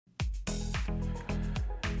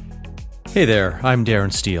Hey there, I'm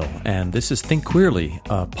Darren Steele, and this is Think Queerly,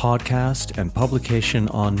 a podcast and publication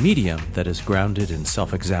on Medium that is grounded in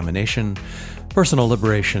self-examination, personal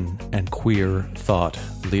liberation, and queer thought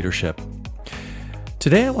leadership.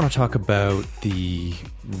 Today I want to talk about the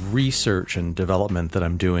research and development that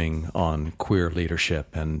I'm doing on queer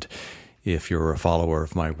leadership. And if you're a follower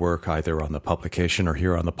of my work, either on the publication or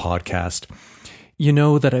here on the podcast, you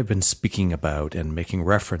know that I've been speaking about and making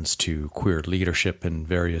reference to queer leadership in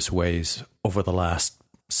various ways over the last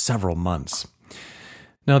several months.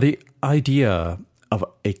 Now, the idea of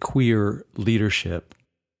a queer leadership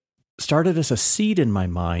started as a seed in my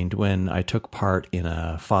mind when I took part in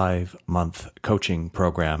a 5-month coaching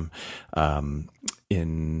program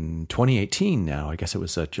in 2018 now. I guess it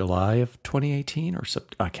was July of 2018 or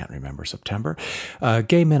I can't remember, September.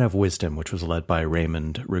 Gay Men of Wisdom, which was led by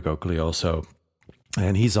Raymond Rigoglioso.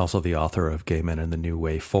 And he's also the author of Gay Men and the New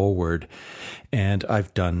Way Forward. And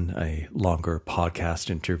I've done a longer podcast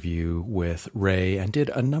interview with Ray and did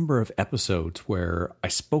a number of episodes where I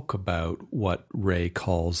spoke about what Ray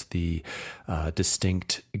calls the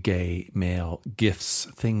distinct gay male gifts,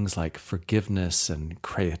 things like forgiveness and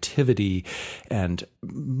creativity, and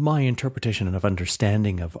my interpretation and of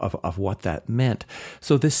understanding of what that meant.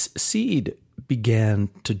 So this seed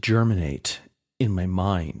began to germinate in my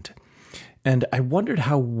mind. And I wondered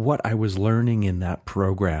how what I was learning in that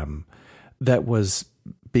program that was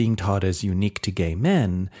being taught as unique to gay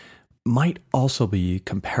men might also be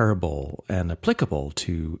comparable and applicable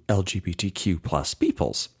to LGBTQ plus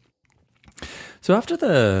peoples. So after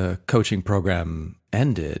the coaching program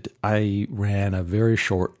ended, I ran a very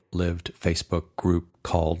short-lived Facebook group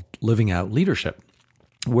called Living Out Leadership,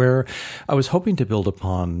 where I was hoping to build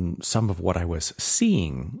upon some of what I was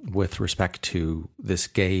seeing with respect to this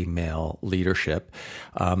gay male leadership.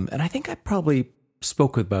 And I think I probably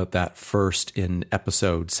spoke about that first in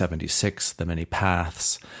episode 76, The Many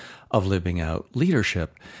Paths of Living Out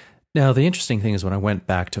Leadership. Now, the interesting thing is when I went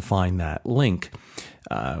back to find that link,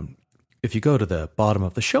 if you go to the bottom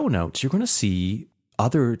of the show notes, you're going to see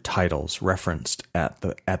other titles referenced at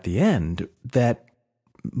the end, that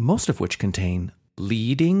most of which contain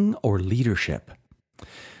leading or leadership.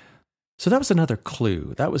 So that was another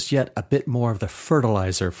clue. That was yet a bit more of the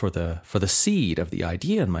fertilizer for the seed of the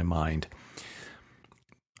idea in my mind.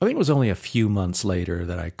 I think it was only a few months later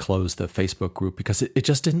that I closed the Facebook group because it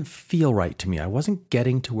just didn't feel right to me. I wasn't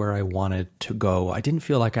getting to where I wanted to go. I didn't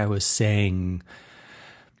feel like I was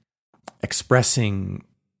expressing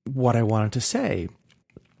what I wanted to say.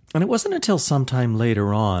 And it wasn't until sometime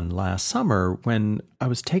later on last summer when I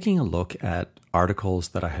was taking a look at articles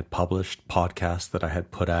that I had published, podcasts that I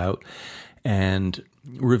had put out, and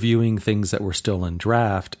reviewing things that were still in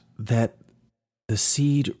draft, that the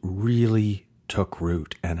seed really took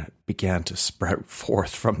root and it began to sprout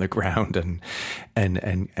forth from the ground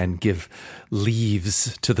and give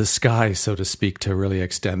leaves to the sky, so to speak, to really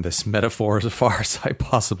extend this metaphor as far as I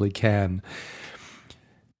possibly can.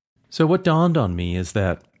 So what dawned on me is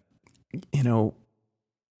that,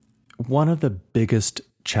 one of the biggest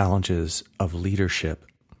challenges of leadership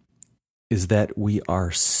is that we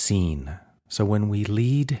are seen. So when we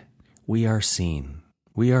lead, we are seen.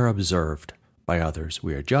 We are observed by others.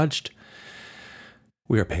 We are judged.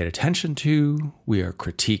 We are paid attention to. We are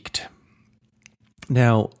critiqued.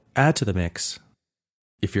 Now, add to the mix,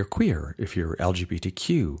 if you're queer, if you're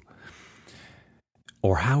LGBTQ,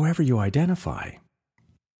 or however you identify,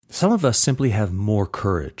 some of us simply have more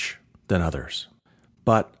courage than others,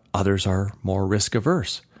 but others are more risk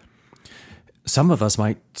averse. Some of us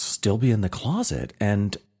might still be in the closet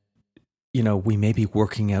and, we may be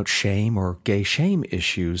working out shame or gay shame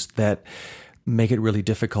issues that make it really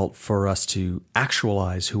difficult for us to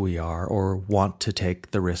actualize who we are or want to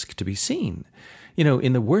take the risk to be seen.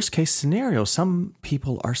 In the worst case scenario, some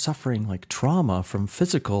people are suffering like trauma from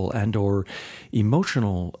physical and or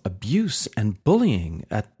emotional abuse and bullying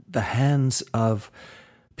at the hands of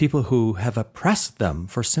people who have oppressed them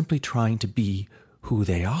for simply trying to be who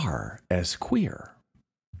they are as queer.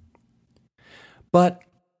 But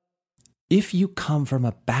if you come from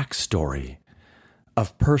a backstory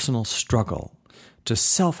of personal struggle to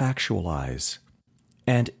self-actualize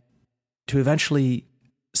and to eventually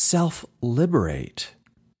self-liberate,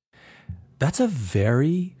 that's a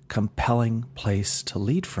very compelling place to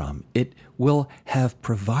lead from. It will have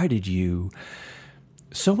provided you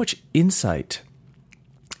so much insight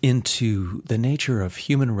into the nature of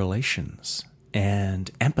human relations and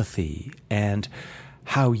empathy and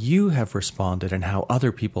how you have responded and how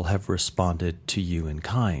other people have responded to you in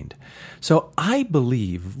kind. So I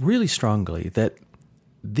believe really strongly that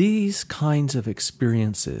these kinds of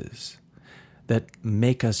experiences that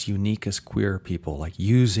make us unique as queer people, like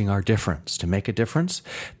using our difference to make a difference,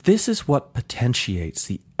 this is what potentiates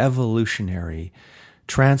the evolutionary,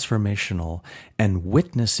 transformational, and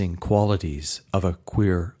witnessing qualities of a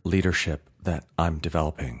queer leadership that I'm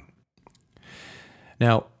developing.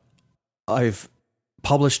 Now, I've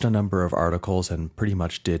published a number of articles and pretty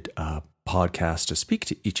much did a podcast to speak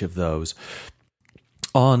to each of those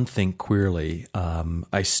on Think Queerly.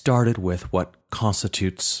 I started with what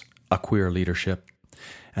constitutes a queer leadership,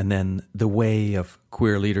 and then the way of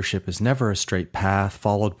queer leadership is never a straight path,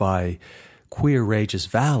 followed by queer rage is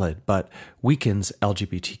valid, but weakens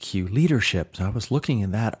LGBTQ leadership. So I was looking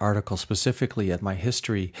in that article specifically at my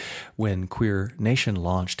history when Queer Nation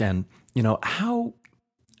launched, and how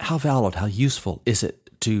valid, how useful is it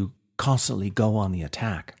to constantly go on the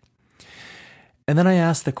attack? And then I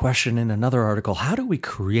asked the question in another article, how do we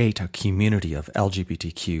create a community of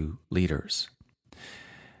LGBTQ leaders?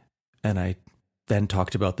 And I then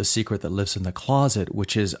talked about the secret that lives in the closet,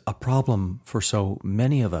 which is a problem for so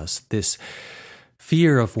many of us, this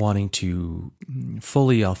fear of wanting to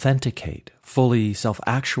fully authenticate, fully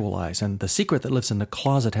self-actualize. And the secret that lives in the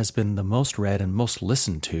closet has been the most read and most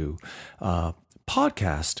listened to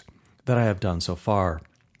podcast that I have done so far.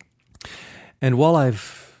 And while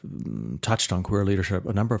I've touched on queer leadership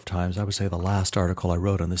a number of times, I would say the last article I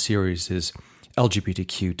wrote on the series is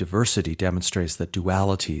LGBTQ diversity demonstrates that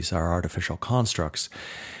dualities are artificial constructs.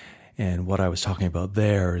 And what I was talking about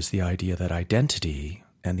there is the idea that identity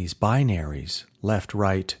and these binaries, left,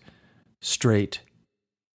 right, straight,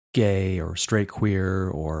 gay, or straight queer,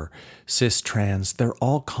 or cis trans, they're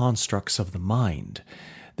all constructs of the mind,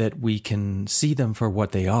 that we can see them for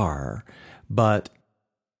what they are, but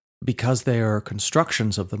because they are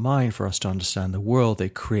constructions of the mind for us to understand the world, they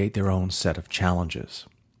create their own set of challenges.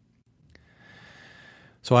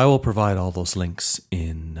 So I will provide all those links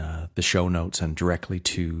in the show notes and directly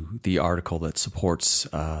to the article that supports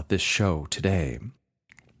this show today.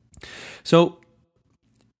 So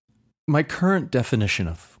my current definition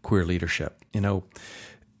of queer leadership, I'm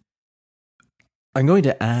going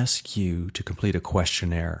to ask you to complete a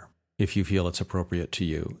questionnaire if you feel it's appropriate to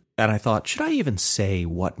you. And I thought, should I even say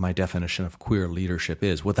what my definition of queer leadership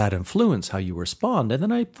is? Would that influence how you respond? And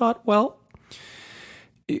then I thought, well,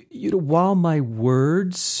 while my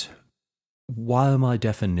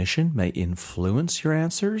definition may influence your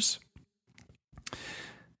answers,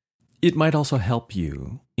 it might also help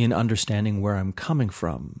you in understanding where I'm coming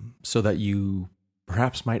from so that you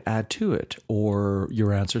perhaps might add to it, or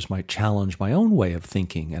your answers might challenge my own way of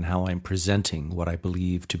thinking and how I'm presenting what I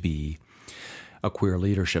believe to be a queer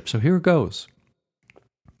leadership. So here it goes.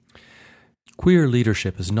 Queer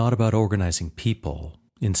leadership is not about organizing people.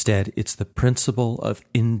 Instead, it's the principle of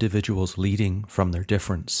individuals leading from their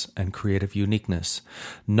difference and creative uniqueness,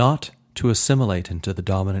 not to assimilate into the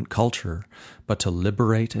dominant culture, but to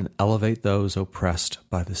liberate and elevate those oppressed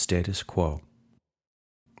by the status quo.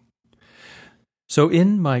 So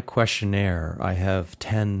in my questionnaire, I have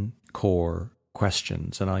 10 core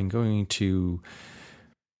questions, and I'm going to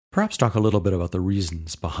perhaps talk a little bit about the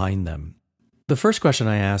reasons behind them. The first question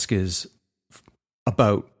I ask is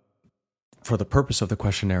about, for the purpose of the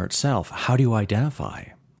questionnaire itself, how do you identify?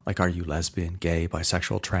 Like, are you lesbian, gay,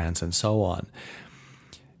 bisexual, trans, and so on?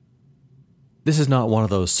 This is not one of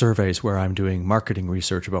those surveys where I'm doing marketing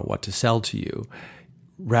research about what to sell to you.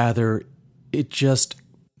 Rather, it just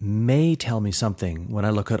may tell me something when I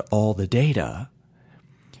look at all the data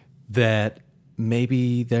that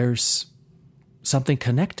maybe there's something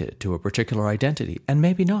connected to a particular identity, and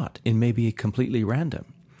maybe not. It may be completely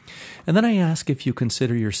random. And then I ask if you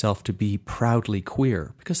consider yourself to be proudly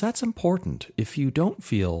queer, because that's important. If you don't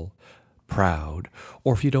feel proud,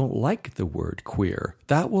 or if you don't like the word queer,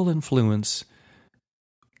 that will influence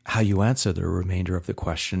how you answer the remainder of the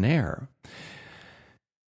questionnaire.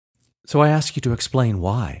 So I ask you to explain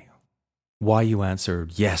why you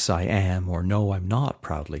answered, yes, I am, or no, I'm not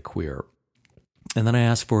proudly queer. And then I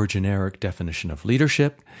ask for a generic definition of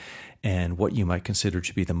leadership and what you might consider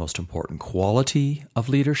to be the most important quality of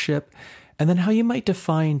leadership, and then how you might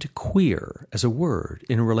define queer as a word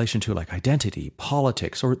in relation to like identity,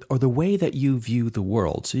 politics, or the way that you view the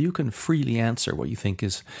world, so you can freely answer what you think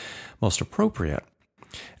is most appropriate.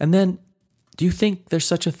 And then, do you think there's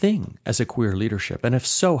such a thing as a queer leadership? And if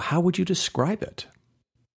so, how would you describe it?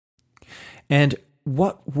 And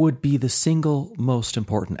what would be the single most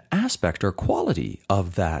important aspect or quality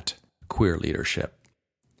of that queer leadership?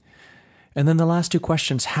 And then the last two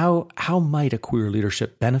questions, how might a queer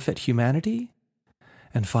leadership benefit humanity?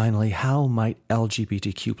 And finally, how might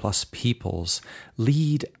LGBTQ plus peoples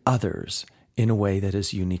lead others in a way that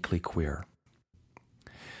is uniquely queer?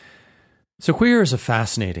 So queer is a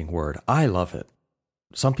fascinating word. I love it.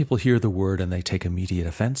 Some people hear the word and they take immediate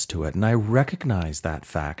offense to it, and I recognize that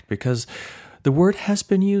fact because the word has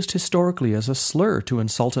been used historically as a slur to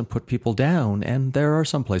insult and put people down, and there are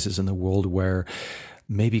some places in the world where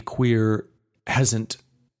maybe queer hasn't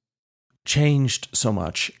changed so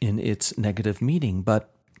much in its negative meaning,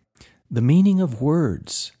 but the meaning of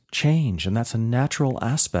words change, and that's a natural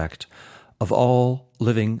aspect of all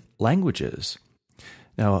living languages.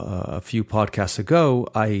 Now, a few podcasts ago,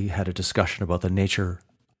 I had a discussion about the nature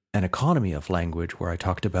and economy of language where I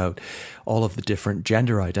talked about all of the different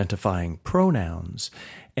gender-identifying pronouns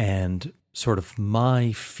and sort of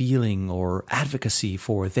my feeling or advocacy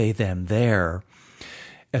for they, them, their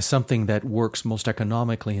as something that works most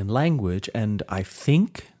economically in language. And I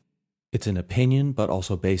think it's an opinion, but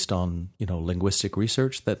also based on, linguistic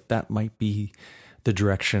research, that might be the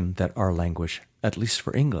direction that our language, at least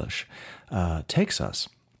for English, takes us.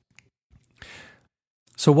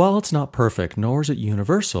 So while it's not perfect, nor is it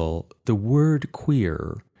universal, the word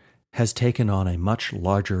queer has taken on a much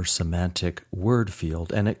larger semantic word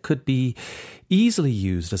field, and it could be easily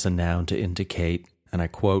used as a noun to indicate, and I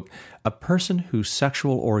quote, a person whose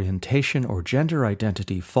sexual orientation or gender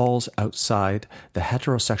identity falls outside the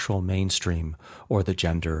heterosexual mainstream or the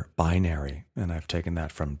gender binary. And I've taken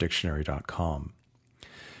that from dictionary.com.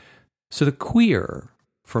 So the queer,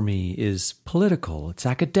 for me, is political, it's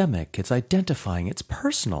academic, it's identifying, it's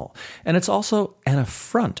personal, and it's also an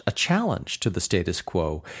affront, a challenge to the status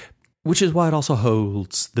quo, which is why it also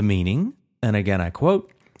holds the meaning, and again I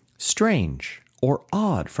quote, strange or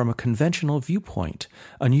odd from a conventional viewpoint,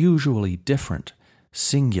 unusually different,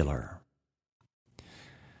 singular.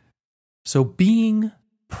 So being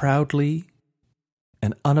proudly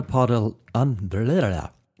and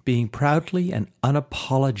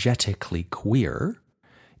unapologetically queer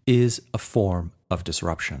is a form of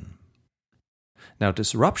disruption. Now,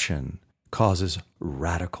 disruption causes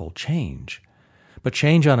radical change, but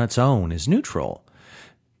change on its own is neutral.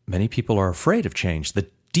 Many people are afraid of change. The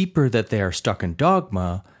deeper that they are stuck in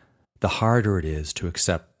dogma, the harder it is to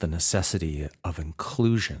accept the necessity of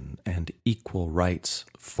inclusion and equal rights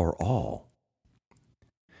for all.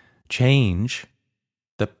 Change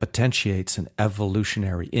that potentiates an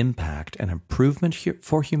evolutionary impact and improvement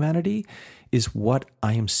for humanity is what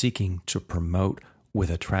I am seeking to promote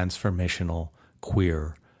with a transformational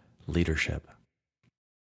queer leadership.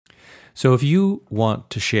 So if you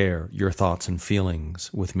want to share your thoughts and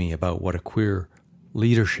feelings with me about what a queer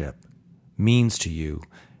leadership means to you,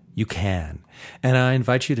 you can. And I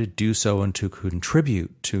invite you to do so and to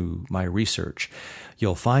contribute to my research.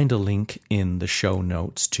 You'll find a link in the show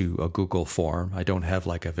notes to a Google form. I don't have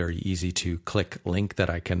like a very easy to click link that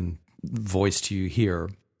I can voice to you here.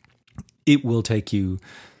 It will take you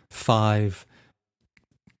 5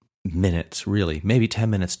 minutes, really, maybe 10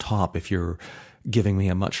 minutes top if you're giving me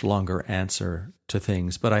a much longer answer to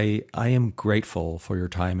things. But I am grateful for your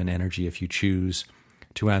time and energy if you choose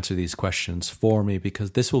to answer these questions for me,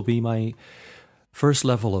 because this will be my first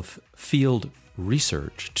level of field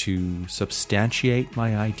research to substantiate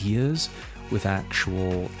my ideas with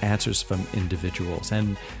actual answers from individuals.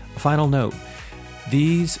 And a final note,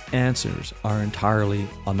 these answers are entirely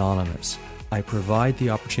anonymous. I provide the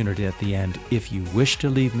opportunity at the end, if you wish to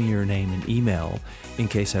leave me your name and email in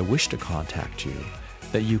case I wish to contact you,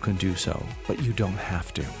 that you can do so, but you don't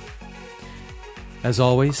have to. As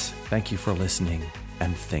always, thank you for listening,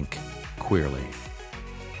 and think queerly.